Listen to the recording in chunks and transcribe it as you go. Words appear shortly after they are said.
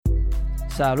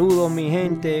Saludo mi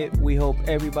gente, we hope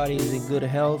everybody is in good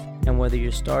health, and whether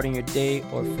you're starting your day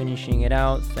or finishing it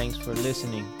out, thanks for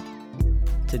listening.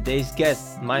 Today's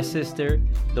guest, my sister,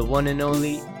 the one and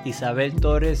only Isabel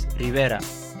Torres Rivera.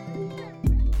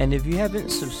 And if you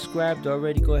haven't subscribed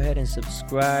already, go ahead and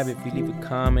subscribe. If you leave a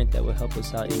comment, that will help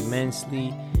us out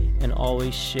immensely, and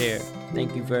always share.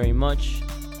 Thank you very much.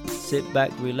 Sit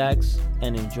back, relax,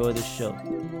 and enjoy the show.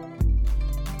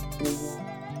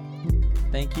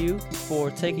 Thank you for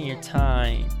taking your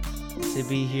time to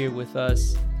be here with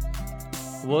us.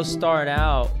 We'll start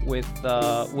out with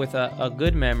a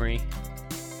good memory.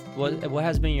 What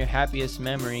has been your happiest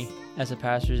memory as a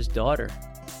pastor's daughter?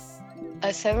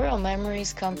 Several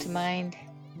memories come to mind.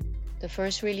 The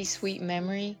first really sweet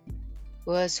memory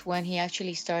was when he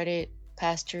actually started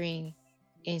pastoring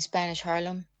in Spanish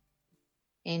Harlem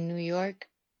in New York.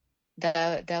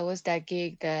 That was that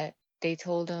gig that they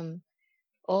told him,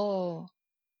 "Oh,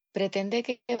 pretende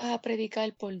que vas a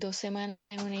predicar por 2 semanas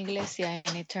en una iglesia,"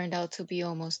 and it turned out to be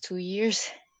almost 2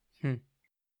 years.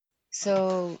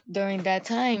 So during that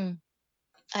time,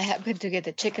 I happened to get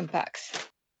the chicken pox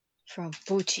from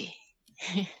Pucci.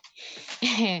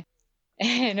 I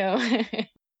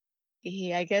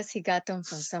guess he got them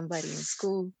from somebody in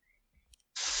school.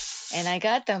 And I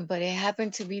got them, but it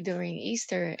happened to be during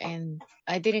Easter, and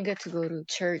I didn't get to go to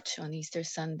church on Easter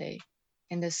Sunday.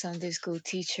 And the Sunday school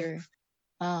teacher,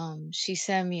 she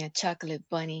sent me a chocolate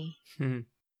bunny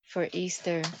for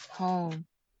Easter home.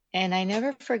 And I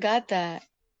never forgot that.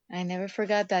 I never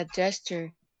forgot that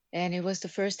gesture. And it was the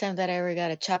first time that I ever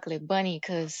got a chocolate bunny,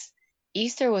 because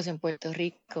Easter was in Puerto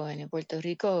Rico, and in Puerto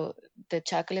Rico, the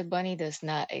chocolate bunny does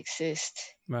not exist.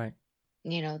 Right.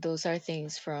 You know, those are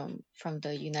things from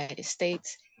the United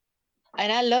States.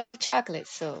 And I love chocolate,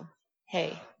 so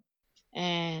hey.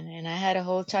 And I had a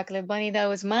whole chocolate bunny that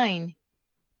was mine.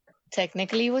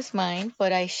 Technically it was mine,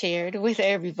 but I shared with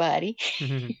everybody.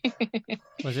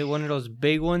 Was it one of those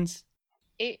big ones?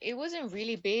 It wasn't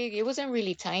really big. It wasn't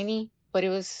really tiny, but it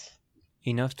was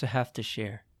enough to have to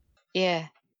share. Yeah.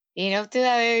 Enough to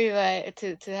have everybody,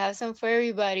 to have some for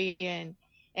everybody, and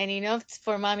enough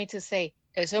for mommy to say,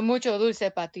 "Eso es mucho dulce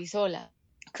para ti sola."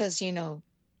 Because, I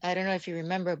don't know if you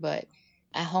remember, but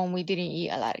at home we didn't eat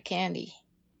a lot of candy.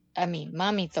 I mean,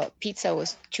 mommy thought pizza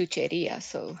was chucheria,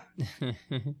 so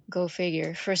go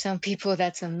figure. For some people,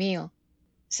 that's a meal.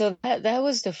 So that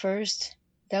was the first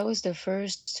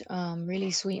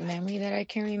really sweet memory that I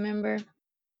can remember.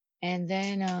 And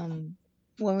then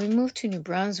when we moved to New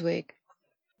Brunswick,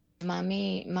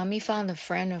 mommy found a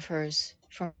friend of hers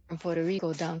from Puerto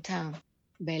Rico downtown,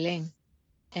 Belén.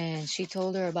 And she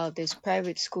told her about this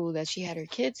private school that she had her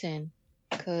kids in,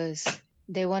 because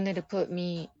they wanted to put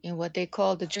me in what they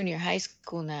call the junior high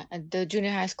school now. The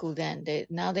junior high school then,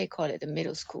 now they call it the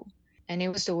middle school. And it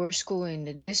was the worst school in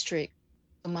the district.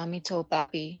 So mommy told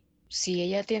papi, si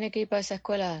ella tiene que ir para esa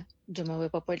escuela, yo me voy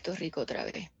para Puerto Rico otra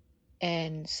vez.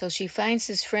 And so she finds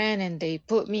this friend, and they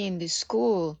put me in this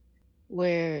school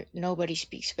where nobody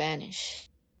speaks Spanish.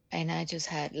 And I just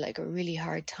had like a really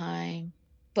hard time.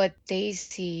 But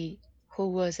Daisy, who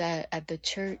was at the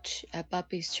church, at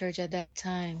Papi's church at that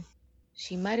time,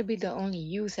 she might have been the only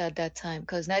youth at that time,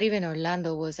 because not even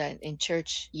Orlando was in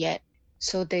church yet.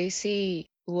 So Daisy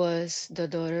was the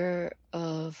daughter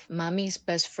of Mommy's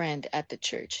best friend at the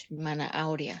church, Mana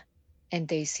Aurea. And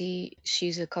Daisy,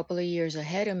 she's a couple of years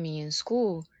ahead of me in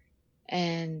school,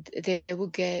 and they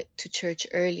would get to church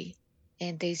early,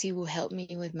 and Daisy will help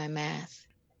me with my math.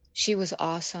 She was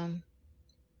awesome.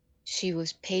 She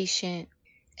was patient,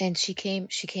 and she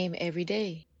came every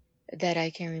day that I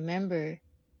can remember.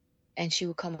 And she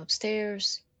would come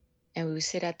upstairs, and we would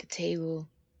sit at the table,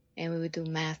 and we would do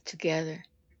math together.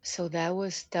 So that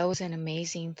was an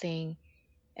amazing thing.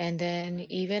 And then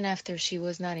even after she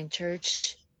was not in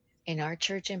church, in our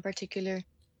church in particular,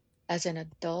 as an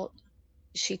adult,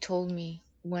 she told me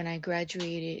when I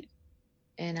graduated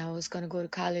and I was going to go to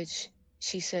college,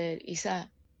 she said, "Isa,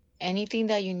 anything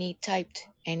that you need typed,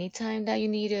 anytime that you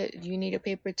need a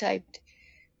paper typed,"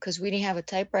 because we didn't have a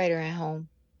typewriter at home,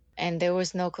 and there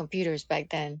was no computers back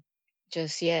then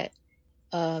just yet.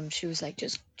 She was like,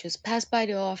 just pass by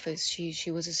the office.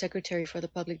 She was a secretary for the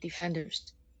public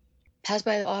defenders. Pass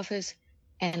by the office,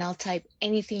 and I'll type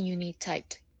anything you need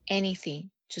typed.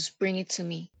 Anything. Just bring it to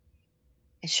me.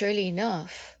 And surely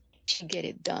enough, she get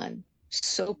it done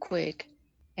so quick.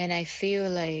 And I feel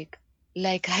like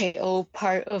I owe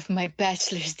part of my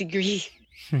bachelor's degree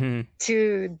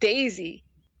to Daisy.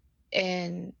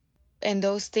 And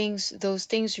those things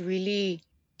really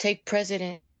take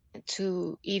precedent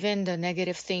to even the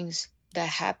negative things that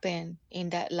happen in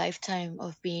that lifetime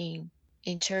of being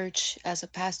in church as a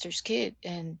pastor's kid.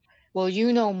 And well,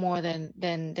 you know more than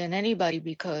anybody,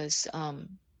 because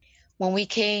when we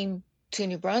came to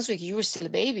New Brunswick, you were still a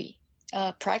baby,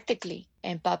 practically.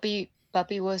 And Papi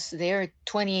was there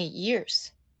 28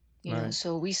 years, Right.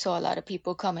 so we saw a lot of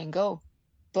people come and go.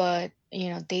 But,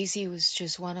 Daisy was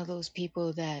just one of those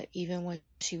people that even when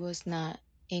she was not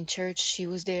in church, she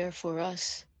was there for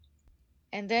us.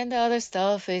 And then the other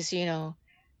stuff is,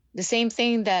 the same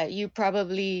thing that you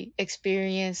probably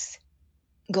experienced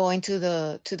going to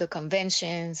the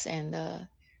conventions and the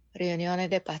reuniones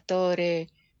de pastores,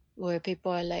 where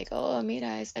people are like, oh,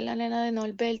 mira, esa es la nena de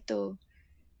Norberto.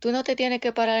 Tú no te tienes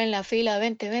que parar en la fila,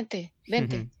 vente, vente,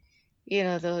 vente.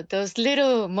 Those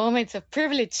little moments of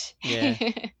privilege. Yeah.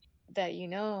 That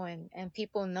and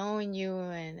people knowing you,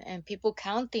 and people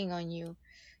counting on you,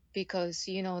 because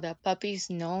that Papi's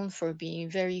known for being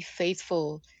very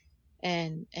faithful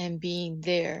and being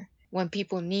there when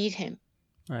people need him.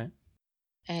 Right.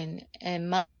 And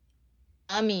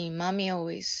mami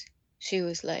always, she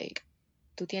was like,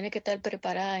 tú tienes que estar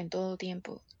preparada en todo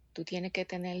tiempo, tú tienes que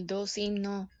tener 2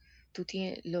 himnos, tú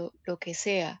tienes lo que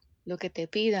sea, lo que te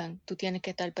pidan, tú tienes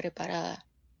que estar preparada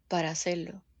para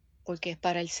hacerlo, porque es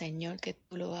para el Señor que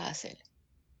tú lo vas a hacer.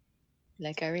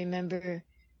 Like, I remember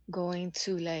going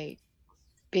to like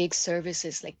big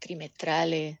services like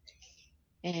trimestrales,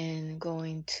 and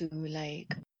going to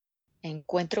like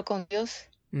Encuentro con Dios,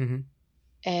 Mm-hmm.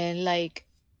 and like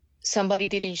somebody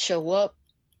didn't show up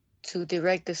to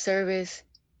direct the service,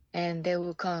 and they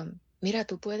will come, mira,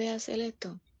 tú puedes hacer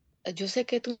esto. Yo sé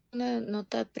que tú no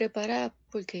estás preparada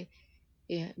porque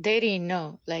they didn't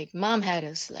know. Like, mom had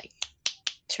us like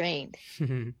trained.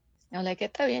 I'm like,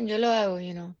 está bien, yo lo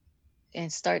hago,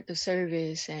 and start the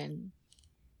service, and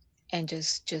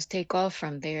just take off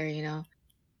from there.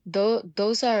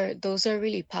 Those are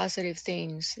really positive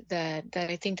things that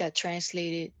I think that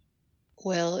translated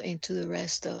well into the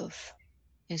rest of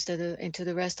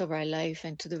our life,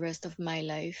 and to the rest of my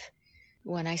life.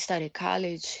 When I started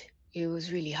college, it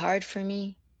was really hard for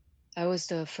me. I was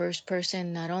the first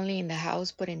person, not only in the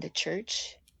house, but in the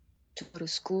church, to go to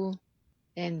school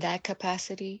in that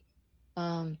capacity,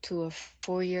 to a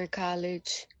 4-year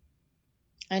college.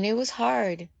 And it was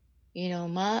hard.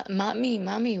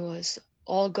 Mommy was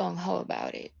all gung ho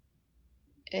about it.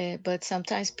 But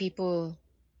sometimes people,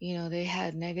 they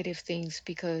had negative things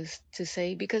because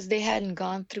they hadn't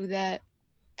gone through that.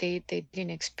 They didn't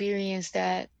experience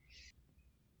that.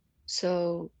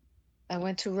 So I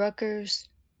went to Rutgers.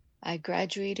 I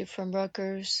graduated from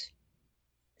Rutgers.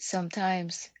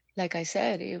 Sometimes, like I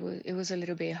said, it was a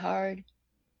little bit hard,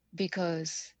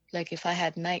 because like if I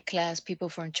had night class, people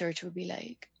from church would be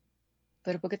like,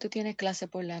 pero ¿por qué tú tienes clase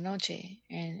por la noche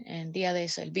en día de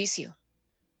servicio?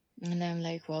 And I'm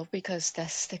like, well, because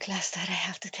that's the class that I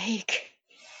have to take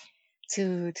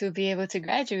to be able to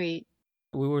graduate.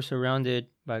 We were surrounded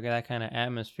by that kind of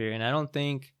atmosphere, and I don't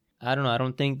think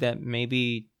that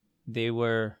maybe they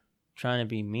were trying to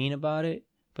be mean about it,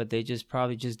 but they just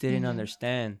probably just didn't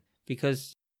understand,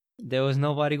 because there was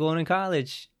nobody going to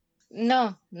college.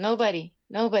 No, nobody.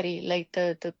 Like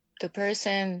the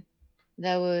person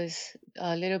that was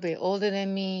a little bit older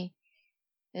than me,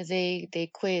 they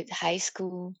quit high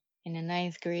school in the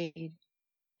 9th grade.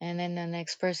 And then the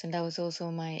next person that was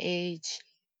also my age,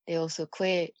 they also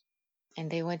quit, and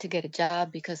they went to get a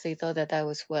job because they thought that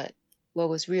was what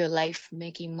was real life,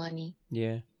 making money.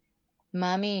 Yeah.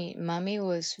 Mommy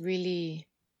was really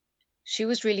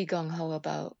gung ho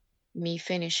about me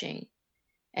finishing.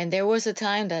 And there was a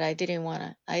time that I didn't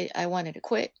I wanted to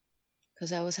quit,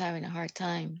 because I was having a hard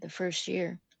time the first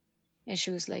year. And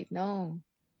she was like, no,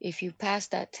 if you pass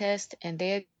that test and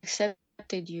they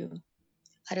accepted you,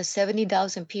 out of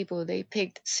 70,000 people, they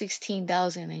picked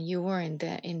 16,000, and you were in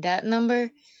that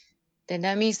number, then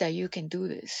that means that you can do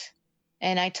this.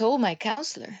 And I told my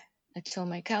counselor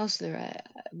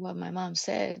what my mom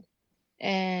said.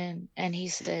 And he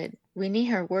said, we need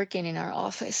her working in our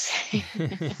office.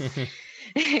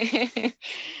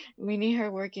 We need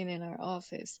her working in our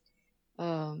office.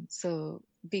 So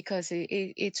because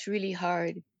it's really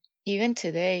hard, even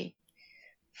today,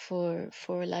 for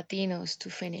Latinos to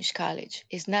finish college.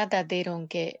 It's not that they don't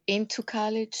get into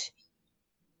college.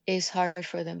 It's hard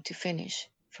for them to finish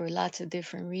for lots of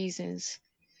different reasons.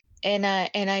 And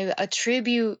I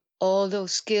attribute all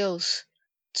those skills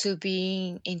to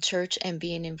being in church and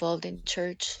being involved in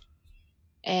church.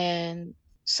 And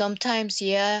sometimes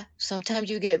you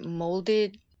get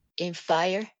molded in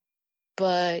fire,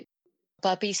 but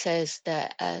Papi says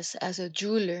that as a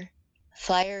jeweler,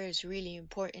 fire is really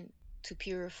important to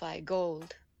purify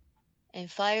gold, and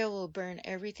fire will burn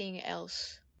everything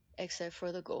else except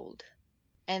for the gold.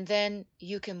 And then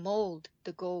you can mold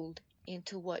the gold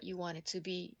into what you want it to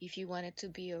be. If you want it to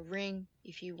be a ring,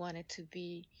 if you want it to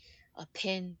be a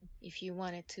pin, if you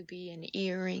want it to be an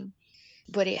earring,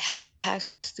 but it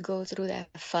has to go through that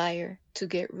fire to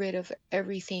get rid of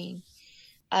everything.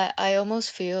 I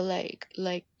almost feel like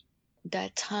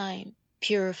that time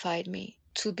purified me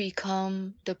to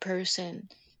become the person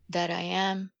that I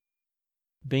am.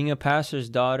 Being a pastor's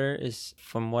daughter is,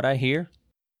 from what I hear,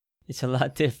 it's a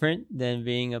lot different than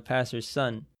being a pastor's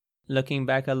son. Looking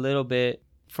back a little bit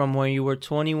from when you were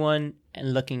 21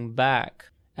 and looking back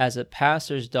as a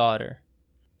pastor's daughter,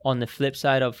 on the flip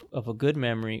side of a good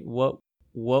memory, what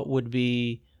would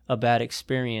be a bad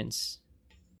experience?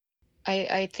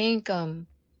 I think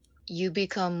you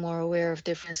become more aware of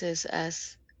differences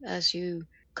as you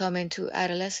come into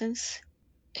adolescence,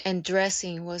 and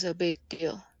dressing was a big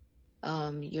deal.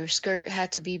 Your skirt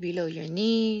had to be below your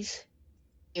knees.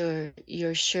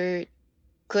 Your shirt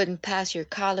couldn't pass your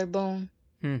collarbone.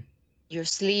 Your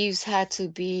sleeves had to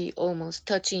be almost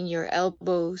touching your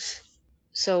elbows.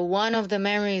 So one of the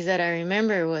memories that I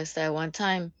remember was that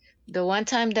the one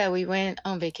time that we went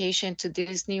on vacation to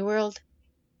Disney World,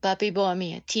 Papi bought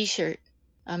me a t-shirt,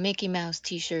 a Mickey Mouse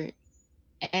t-shirt,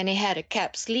 and it had a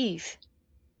cap sleeve.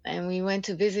 And we went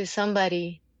to visit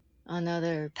somebody,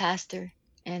 another pastor,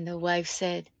 and the wife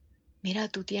said, "Mira,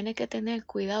 tú tienes que tener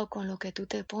cuidado con lo que tú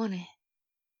te pones."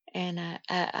 And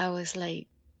I was like,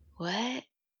 "What?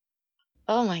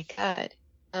 Oh my God."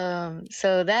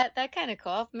 So that kind of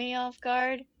caught me off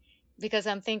guard, because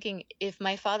I'm thinking, if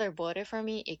my father bought it for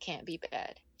me, it can't be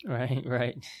bad.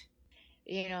 Right.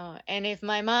 And if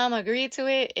my mom agreed to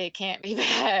it, it can't be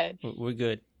bad. We're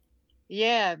good.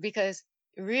 Yeah, because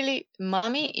really,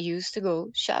 mommy used to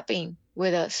go shopping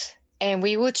with us, and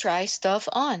we would try stuff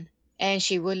on, and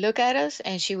she would look at us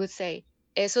and she would say,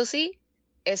 "Eso sí,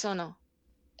 eso no."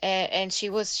 And she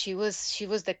was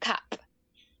the cop.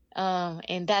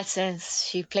 In that sense,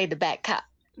 she played the bad cop.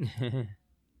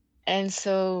 And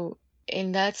so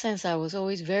in that sense, I was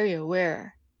always very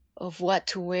aware of what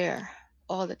to wear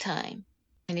all the time,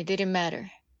 and it didn't matter.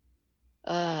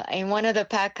 In one of the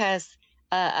podcasts,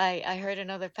 I heard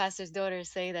another pastor's daughter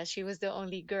say that she was the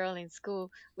only girl in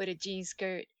school with a jean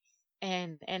skirt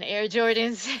and Air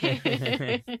Jordans.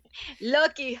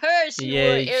 Lucky her, she wore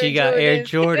Air Jordans. She got Air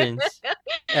Jordans,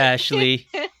 Ashley.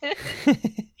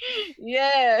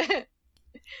 Yeah.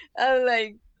 I was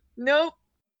like, nope.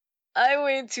 I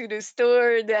went to the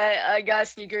store that I got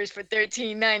sneakers for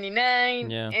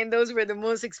 $13.99. Yeah. And those were the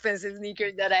most expensive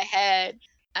sneakers that I had.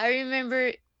 I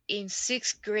remember in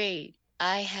 6th grade,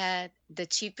 I had the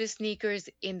cheapest sneakers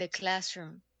in the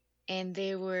classroom, and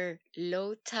they were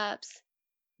low tops,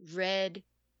 red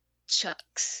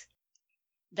Chucks.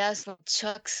 That's when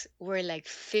Chucks were like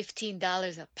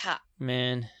 $15 a pop.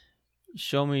 Man,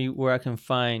 show me where I can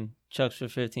find Chucks for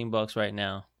 $15 right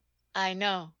now. I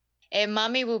know. And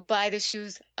mommy would buy the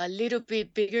shoes a little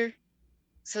bit bigger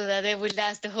so that they would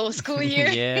last the whole school year.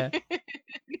 Yeah.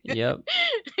 Yep.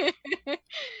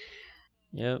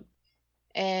 Yep.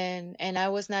 And I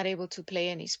was not able to play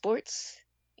any sports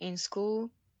in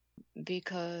school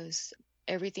because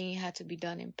everything had to be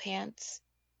done in pants.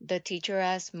 The teacher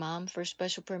asked mom for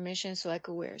special permission so I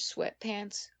could wear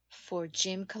sweatpants for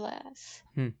gym class.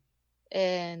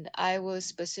 And I was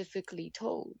specifically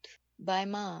told by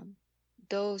mom,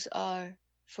 those are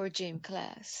for gym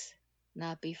class,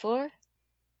 not before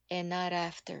and not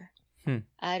after.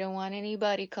 I don't want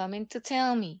anybody coming to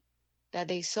tell me that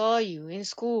they saw you in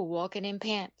school walking in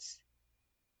pants.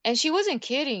 And she wasn't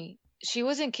kidding. She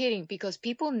wasn't kidding, because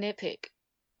people nitpick.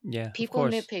 Yeah, people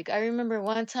nitpick. I remember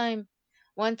one time,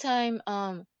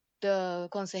 the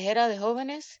consejera de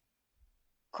jóvenes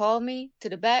called me to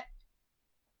the back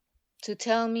to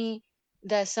tell me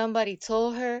that somebody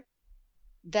told her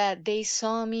that they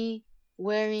saw me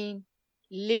wearing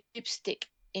lipstick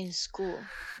in school.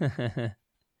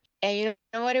 And you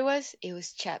know what it was? It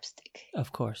was chapstick.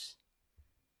 Of course.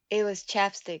 It was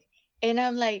chapstick. And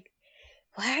I'm like,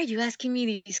 why are you asking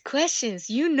me these questions?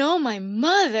 You know my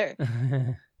mother.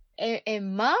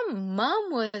 And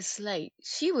mom was like,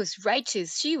 she was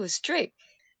righteous. She was strict.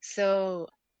 So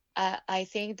I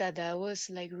think that was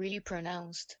like really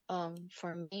pronounced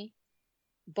for me,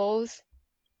 both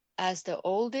as the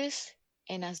oldest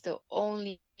and as the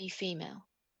only female.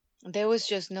 There was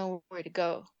just nowhere to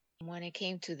go when it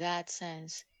came to that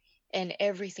sense, and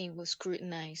everything was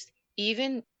scrutinized,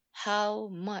 even how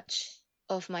much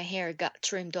of my hair got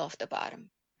trimmed off the bottom.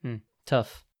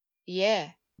 Tough. Yeah,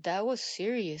 that was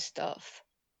serious stuff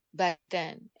back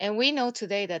then. And we know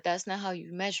today that that's not how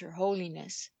you measure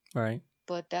holiness. Right.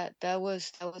 But that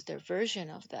was their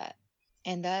version of that.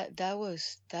 And that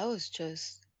was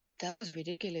just, that was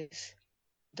ridiculous,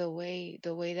 the way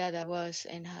that was,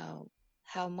 and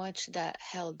how much that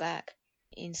held back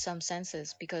in some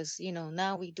senses, because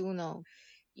now we do know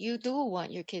you do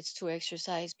want your kids to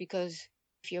exercise, because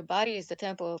if your body is the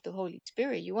temple of the Holy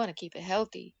Spirit, you want to keep it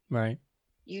healthy. Right.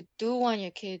 You do want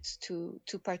your kids to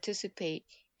participate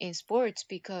in sports,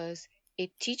 because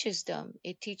it teaches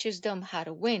them how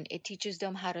to win, it teaches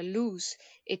them how to lose,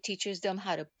 it teaches them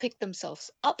how to pick themselves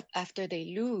up after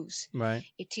they lose, Right.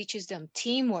 it teaches them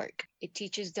teamwork, it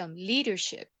teaches them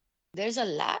leadership. There's a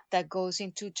lot that goes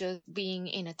into just being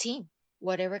in a team,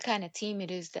 whatever kind of team it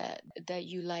is that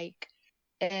you like.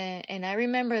 And I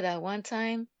remember that one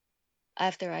time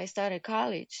after I started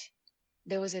college,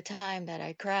 there was a time that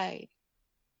I cried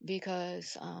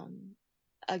because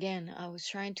again, I was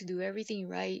trying to do everything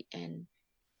right, and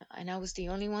I was the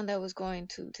only one that was going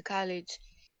to college,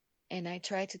 and I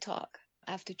tried to talk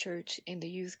after church in the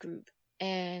youth group,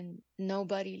 and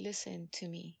nobody listened to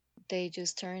me. They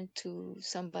just turned to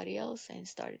somebody else and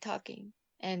started talking.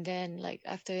 And then, like,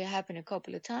 after it happened a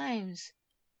couple of times,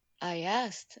 I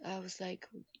was like,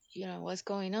 what's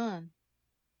going on?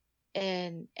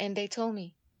 And they told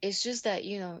me, it's just that,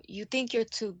 you think you're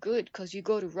too good because you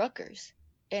go to Rutgers.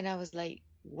 And I was like,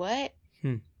 what?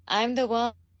 Hmm. I'm the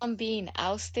one being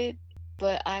ousted,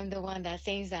 but I'm the one that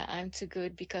thinks that I'm too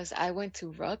good because I went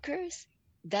to Rutgers?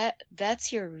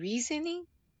 That's your reasoning?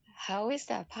 How is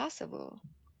that possible?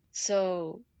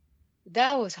 So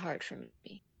that was hard for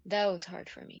me. That was hard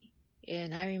for me.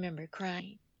 And I remember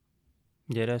crying.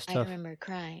 Yeah, that's I tough. remember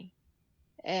crying.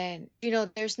 And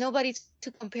there's nobody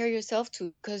to compare yourself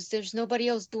to, because there's nobody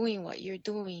else doing what you're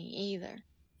doing either.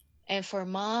 And for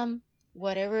mom,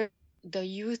 whatever the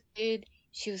youth did,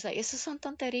 she was like, eso son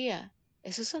tontería.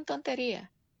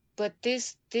 But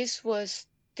this was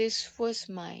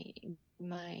my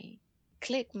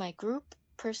clique, my group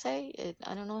per se.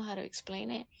 I don't know how to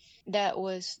explain it. That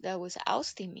was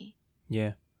ousting me,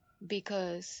 Yeah.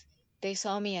 because they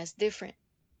saw me as different.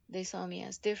 They saw me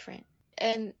as different.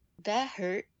 And that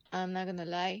hurt. I'm not gonna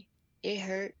lie. It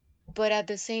hurt. But at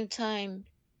the same time,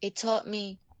 it taught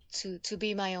me to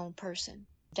be my own person.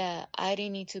 That I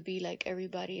didn't need to be like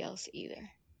everybody else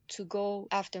either. To go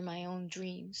after my own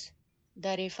dreams.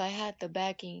 That if I had the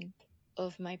backing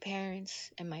of my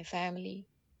parents and my family,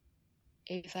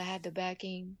 if I had the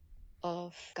backing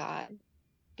of God,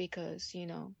 because,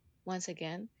 once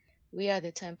again, we are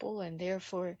the temple, and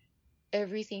therefore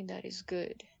everything that is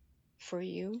good for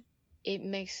you, it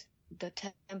makes the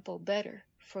temple better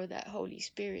for that Holy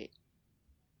Spirit.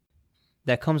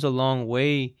 That comes a long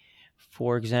way.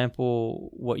 For example,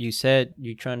 what you said,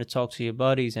 you're trying to talk to your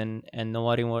buddies and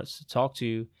nobody wants to talk to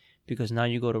you because now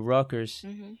you go to Rutgers.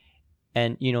 Mm-hmm.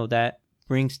 And, that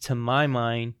brings to my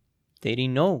mind, they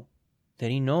didn't know. They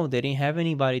didn't know. They didn't have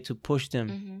anybody to push them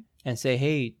Mm-hmm. and say,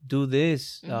 hey, do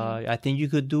this. Mm-hmm. I think you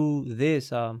could do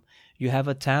this. You have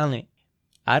a talent.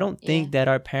 I don't Yeah. think that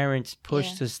our parents Yeah.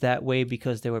 pushed us that way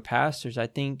because they were pastors. I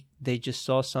think they just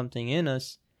saw something in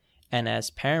us. And as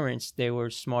parents, they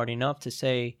were smart enough to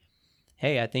say,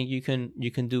 hey, I think you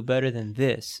can do better than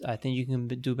this. I think you can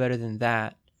do better than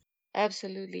that.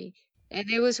 Absolutely. And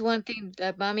there was one thing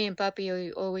that mommy and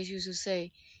papi always used to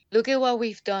say: look at what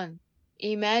we've done.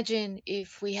 Imagine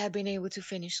if we had been able to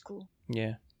finish school.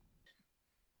 Yeah.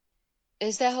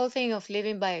 It's that whole thing of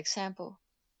living by example.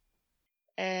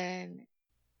 And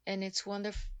it's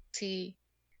wonderful to see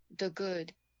the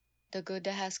good, the good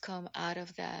that has come out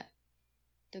of that.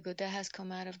 The good that has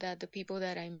come out of that, the people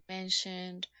that I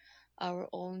mentioned, our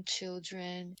own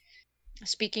children.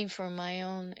 Speaking from my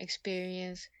own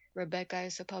experience, Rebecca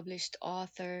is a published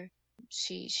author.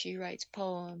 She writes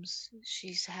poems.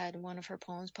 She's had one of her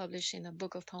poems published in a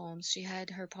book of poems. She had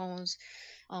her poems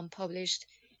published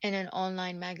in an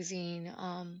online magazine.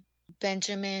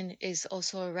 Benjamin is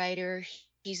also a writer.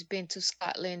 He's been to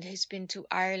Scotland. He's been to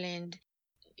Ireland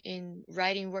in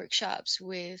writing workshops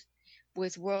with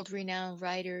world-renowned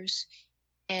writers,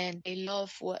 and they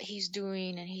love what he's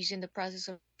doing, and he's in the process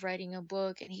of writing a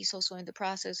book, and he's also in the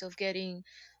process of getting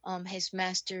his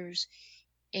master's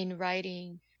in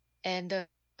writing. And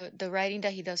the writing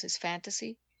that he does is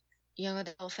fantasy, young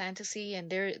adult fantasy, and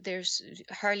there's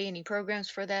hardly any programs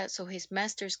for that, so his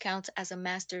master's counts as a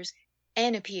master's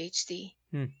and a PhD.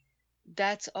 Hmm.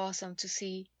 That's awesome to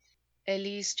see.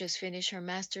 Elise just finished her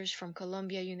master's from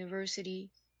Columbia University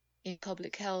in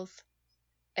public health.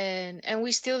 And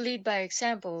we still lead by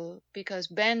example, because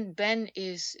Ben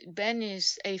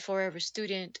is a forever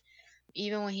student.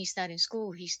 Even when he's not in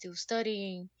school, he's still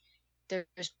studying.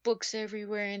 There's books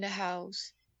everywhere in the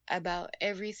house about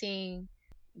everything.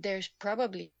 There's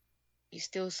probably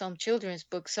still some children's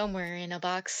book somewhere in a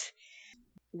box.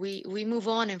 We move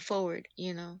on and forward,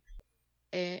 you know.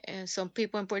 And some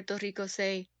people in Puerto Rico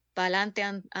say,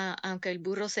 "Pa'lante aunque el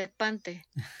burro se espante."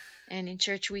 And in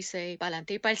church we say,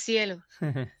 "Pa'lante y pa'l cielo."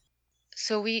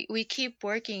 So we keep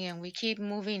working and we keep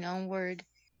moving onward.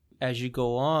 As you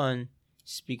go on,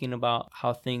 speaking about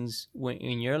how things went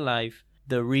in your life,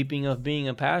 the reaping of being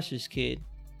a pastor's kid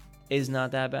is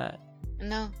not that bad.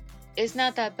 No, it's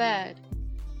not that bad.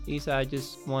 Isa, I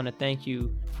just want to thank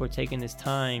you for taking this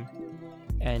time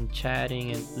and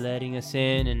chatting and letting us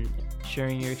in and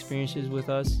sharing your experiences with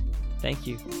us. Thank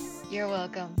you. You're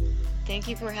welcome. Thank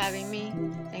you for having me.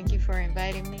 Thank you for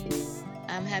inviting me.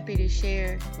 I'm happy to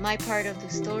share my part of the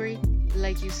story.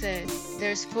 Like you said,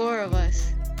 there's 4 of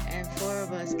us, and 4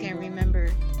 of us can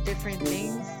remember different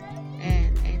things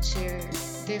and share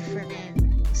different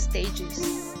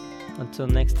stages. Until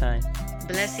next time.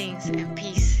 Blessings and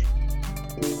peace.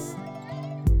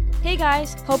 Hey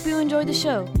guys, hope you enjoyed the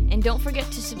show, and don't forget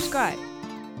to subscribe.